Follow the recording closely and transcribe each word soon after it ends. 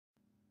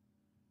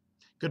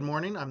Good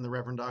morning. I'm the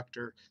Reverend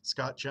Dr.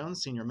 Scott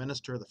Jones, Senior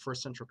Minister of the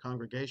First Central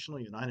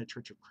Congregational United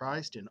Church of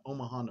Christ in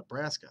Omaha,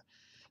 Nebraska.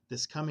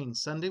 This coming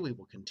Sunday, we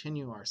will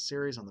continue our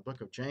series on the book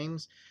of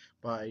James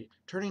by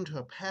turning to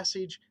a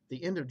passage,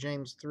 the end of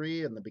James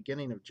 3 and the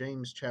beginning of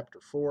James chapter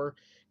 4,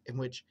 in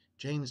which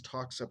James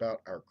talks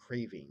about our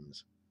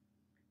cravings.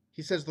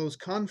 He says, "Those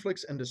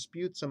conflicts and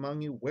disputes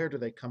among you, where do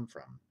they come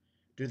from?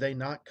 Do they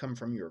not come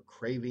from your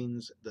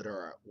cravings that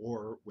are at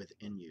war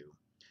within you?"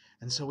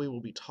 And so we will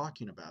be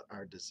talking about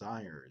our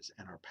desires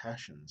and our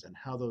passions and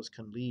how those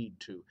can lead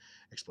to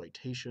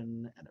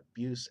exploitation and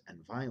abuse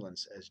and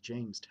violence, as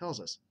James tells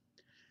us.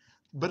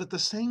 But at the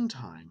same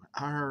time,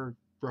 our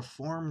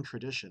Reformed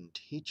tradition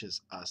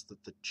teaches us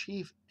that the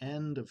chief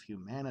end of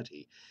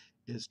humanity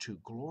is to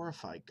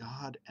glorify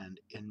God and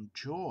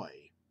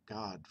enjoy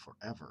God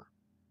forever.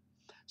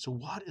 So,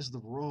 what is the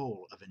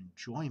role of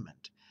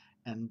enjoyment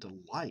and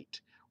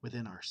delight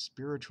within our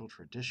spiritual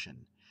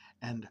tradition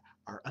and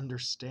our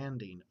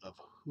understanding of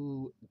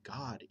who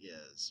God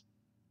is?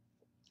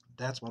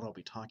 That's what I'll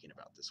be talking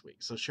about this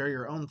week. So, share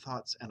your own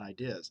thoughts and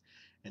ideas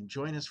and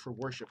join us for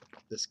worship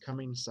this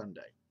coming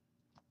Sunday.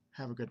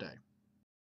 Have a good day.